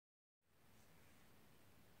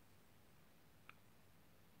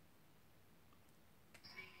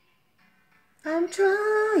I'm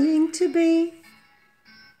trying to be.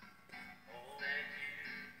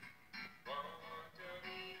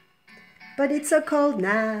 But it's so cold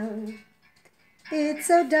now, it's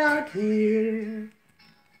so dark here.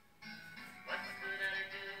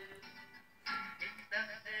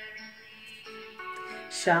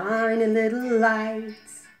 Shine a little light,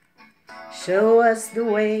 show us the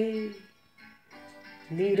way,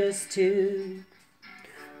 lead us to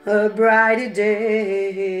a brighter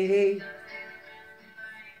day.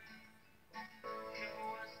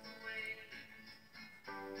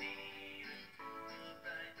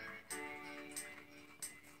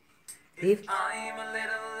 If I'm a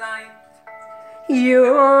little light,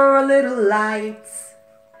 you're a little light,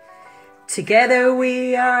 together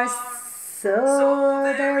we are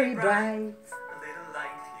so very bright. a little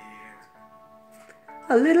light here,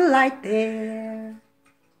 A little light there.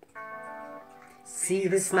 See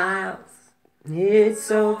the smiles, it's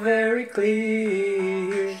so very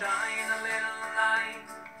clear. shine a little light,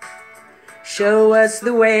 Show us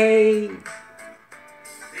the way, lead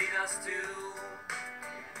us to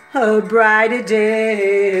a brighter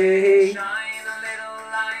day. shine a little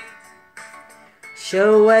light,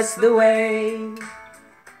 Show us the way, lead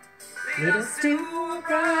lead us us to to a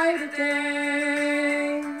brighter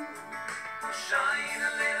day. shine a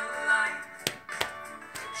little light,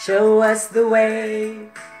 Show us the way,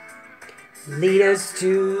 lead us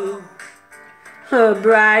to a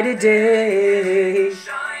brighter day.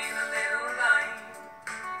 shine a little light,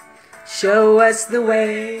 Show us the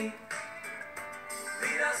way,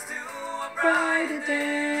 lead us to a brighter brighter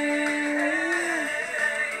day.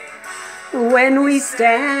 day. When we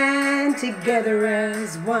stand together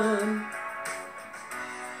as one,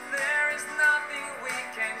 There is nothing we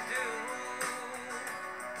can do.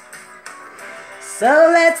 so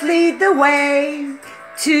let's lead the way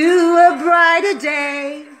to a brighter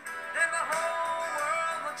day. And the whole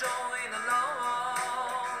world will join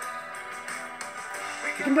along.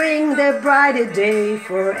 We Can bring the brighter day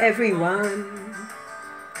for everyone.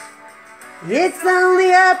 It's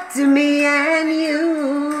only up to me and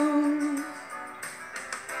you.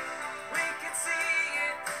 we can see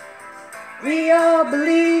it. We all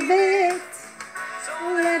believe it. So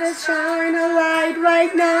Let us shine a light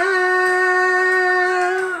right now.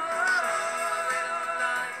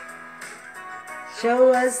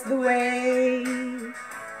 Show us the way,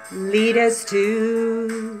 lead us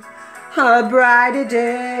to a brighter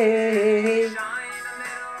day. Shine a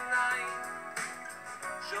little light,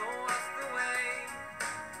 show us the way.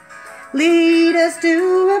 Lead us to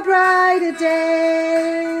a brighter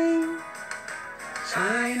day.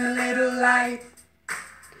 Shine a little light,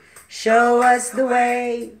 show us the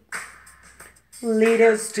way, lead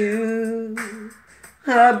us to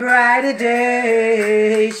a brighter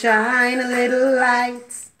day. Shine a little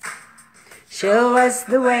light, show us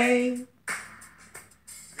the way,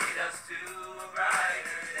 Lead us to a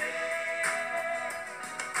brighter day.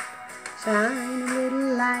 shine a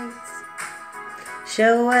little light,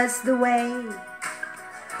 show us the way,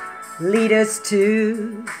 lead us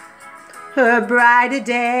to a brighter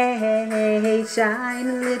day. Shine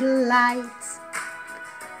a little light,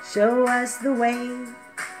 show us the way,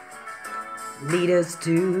 lead us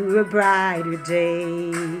to a brighter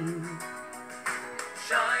day.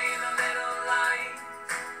 Shine a little light,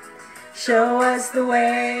 Show us the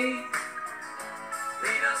way,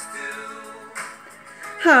 lead us to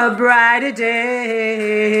a brighter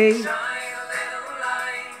day. shine a little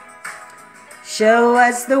light, Show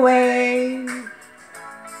us the way,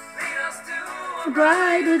 lead us to a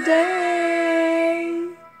brighter day.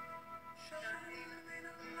 shine a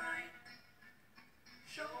little light,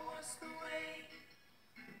 show us the way,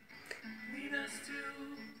 lead us to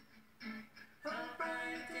a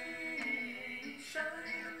brighter day.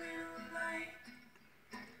 Shine a little light,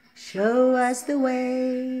 Show us the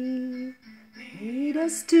way, lead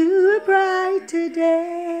us to a brighter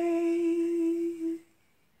day.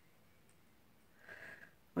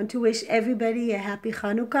 Want to wish everybody a happy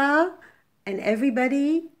Chanuka, and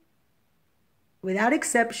everybody, without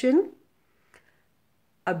exception,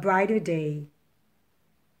 a brighter day.